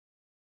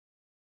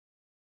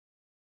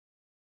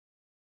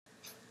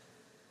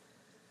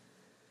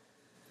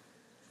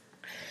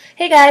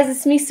Hey guys,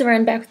 it's me,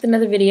 Seren, back with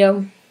another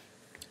video.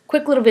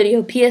 Quick little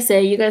video,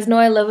 PSA. You guys know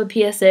I love a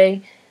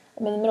PSA.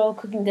 I'm in the middle of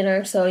cooking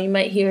dinner, so you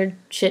might hear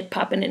shit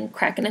popping and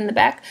cracking in the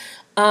back.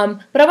 But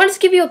I wanted to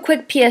give you a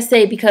quick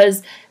PSA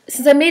because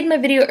since I made my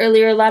video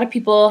earlier, a lot of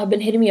people have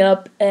been hitting me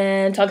up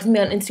and talking to me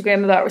on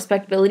Instagram about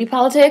respectability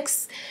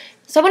politics.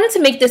 So I wanted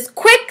to make this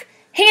quick,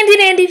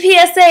 handy-dandy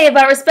PSA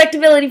about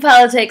respectability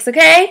politics,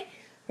 okay?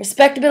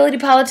 Respectability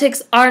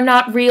politics are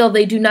not real.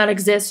 They do not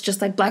exist,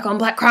 just like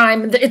black-on-black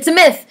crime. It's a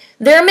myth.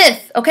 They're a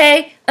myth,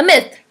 okay? A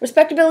myth.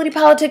 Respectability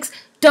politics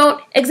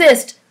don't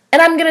exist.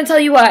 And I'm going to tell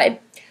you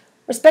why.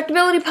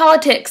 Respectability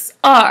politics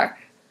are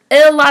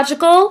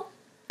illogical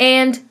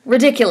and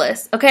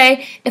ridiculous,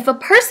 okay? If a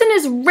person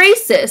is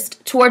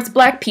racist towards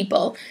black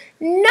people,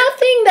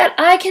 nothing that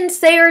I can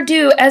say or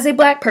do as a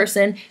black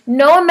person,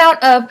 no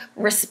amount of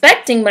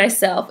respecting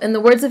myself, in the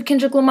words of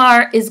Kendrick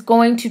Lamar, is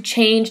going to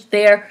change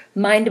their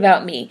mind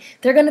about me.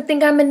 They're going to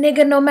think I'm a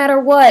nigga no matter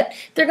what.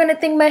 They're going to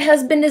think my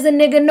husband is a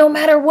nigga no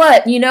matter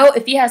what. You know,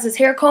 if he has his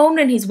hair combed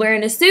and he's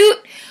wearing a suit,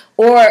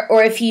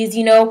 or if he's,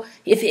 you know,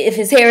 if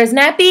his hair is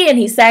nappy and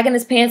he's sagging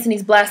his pants and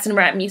he's blasting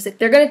rap music,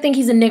 they're going to think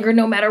he's a nigger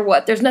no matter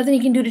what. There's nothing he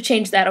can do to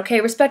change that,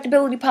 okay?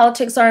 Respectability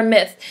politics are a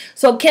myth.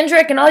 So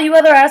Kendrick and all you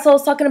other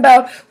assholes talking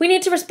about we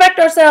need to respect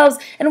ourselves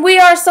and we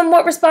are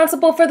somewhat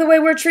responsible for the way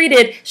we're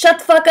treated. Shut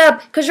the fuck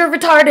up because you're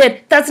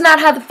retarded. That's not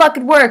how the fuck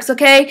it works,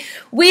 okay?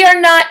 We are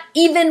not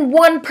even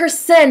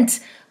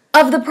 1%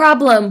 of the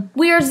problem.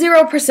 We are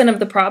 0% of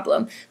the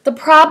problem. The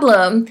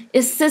problem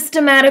is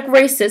systematic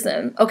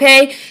racism,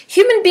 okay?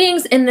 Human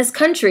beings in this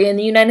country, in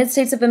the United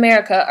States of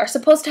America, are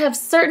supposed to have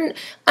certain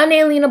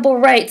unalienable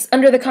rights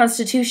under the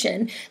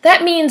Constitution.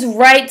 That means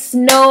rights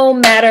no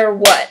matter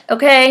what,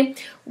 okay?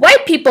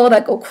 White people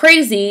that go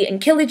crazy and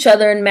kill each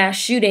other in mass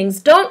shootings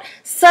don't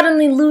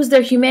suddenly lose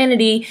their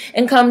humanity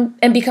and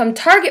become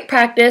target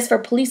practice for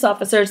police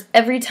officers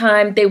every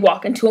time they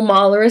walk into a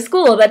mall or a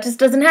school. That just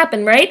doesn't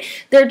happen, right?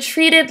 They're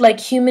treated like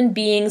human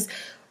beings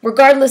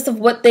regardless of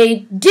what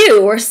they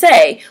do or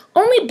say.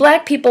 Only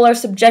black people are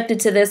subjected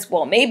to this,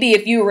 well, maybe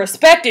if you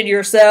respected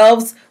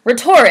yourselves,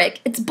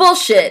 rhetoric. It's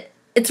bullshit.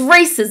 It's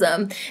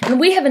racism, and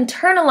we have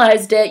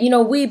internalized it, you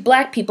know, we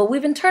black people,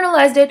 we've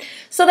internalized it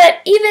so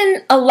that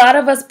even a lot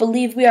of us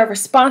believe we are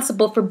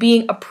responsible for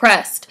being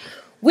oppressed.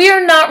 We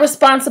are not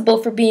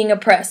responsible for being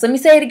oppressed. Let me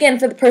say it again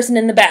for the person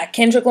in the back.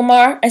 Kendrick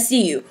Lamar, I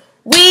see you.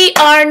 We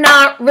are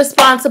not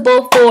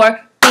responsible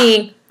for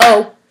being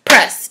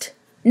oppressed.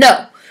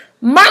 No.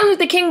 Martin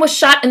Luther King was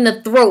shot in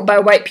the throat by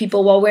white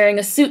people while wearing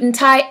a suit and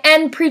tie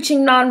and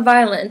preaching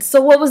nonviolence.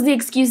 So what was the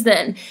excuse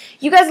then?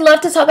 You guys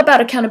love to talk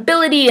about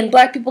accountability and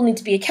black people need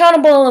to be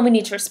accountable and we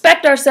need to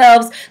respect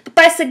ourselves, but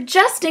by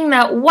suggesting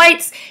that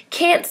whites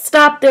can't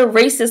stop their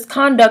racist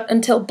conduct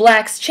until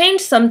blacks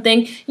change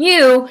something,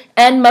 you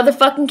and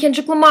motherfucking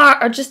Kendrick Lamar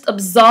are just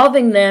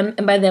absolving them,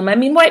 and by them I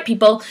mean white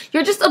people,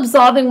 you're just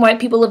absolving white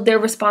people of their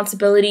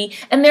responsibility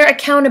and their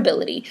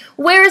accountability.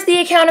 Where is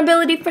the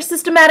accountability for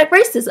systematic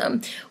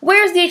racism?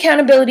 Where's the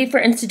accountability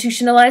for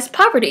institutionalized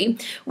poverty?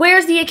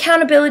 Where's the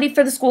accountability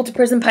for the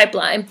school-to-prison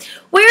pipeline?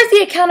 Where's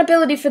the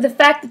accountability for the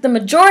fact that the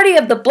majority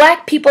of the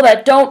black people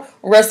that don't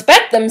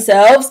respect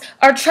themselves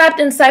are trapped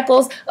in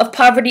cycles of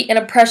poverty and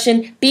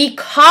oppression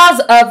because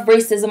of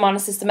racism on a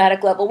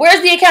systematic level?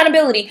 Where's the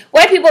accountability?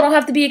 White people don't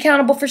have to be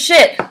accountable for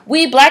shit.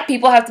 We black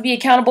people have to be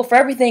accountable for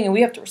everything, and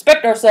we have to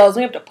respect ourselves.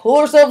 We have to pull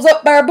ourselves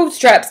up by our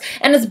bootstraps,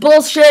 and it's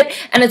bullshit,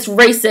 and it's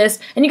racist,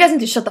 and you guys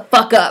need to shut the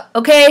fuck up,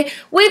 okay?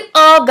 We've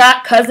all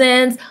got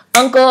cousins,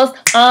 uncles,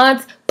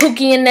 aunts,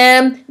 Pookie and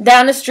them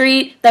down the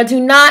street that do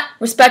not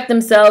respect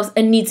themselves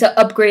and need to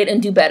upgrade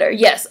and do better.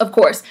 Yes, of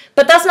course.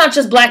 But that's not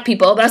just black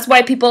people. That's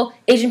white people,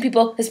 Asian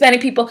people,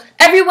 Hispanic people.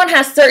 Everyone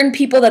has certain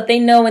people that they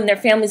know in their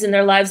families, in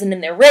their lives, and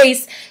in their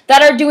race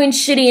that are doing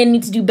shitty and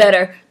need to do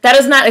better. That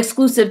is not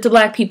exclusive to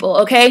black people,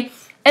 okay?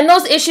 And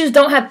those issues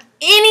don't have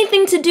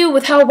anything to do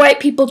with how white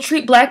people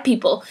treat black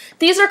people.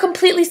 These are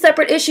completely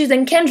separate issues,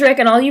 and Kendrick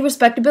and all you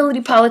respectability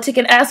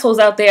politicking assholes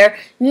out there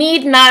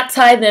need not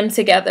tie them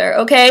together,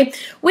 okay?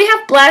 We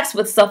have blacks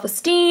with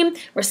self-esteem,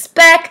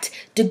 respect,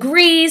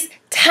 degrees,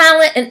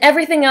 talent, and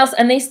everything else,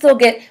 and they still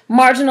get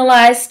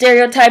marginalized,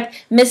 stereotyped,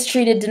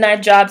 mistreated,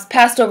 denied jobs,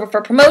 passed over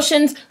for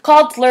promotions,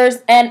 called slurs,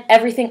 and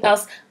everything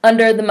else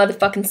under the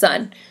motherfucking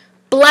sun.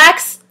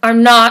 Blacks are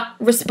not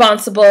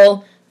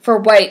responsible for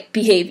white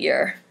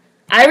behavior.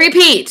 I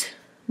repeat,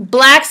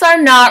 blacks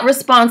are not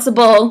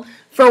responsible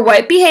for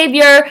white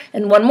behavior.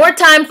 And one more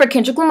time for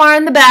Kendrick Lamar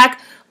in the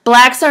back,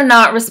 blacks are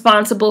not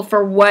responsible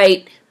for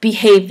white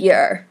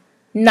behavior.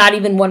 Not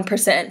even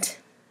 1%.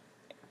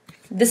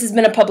 This has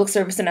been a public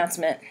service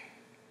announcement.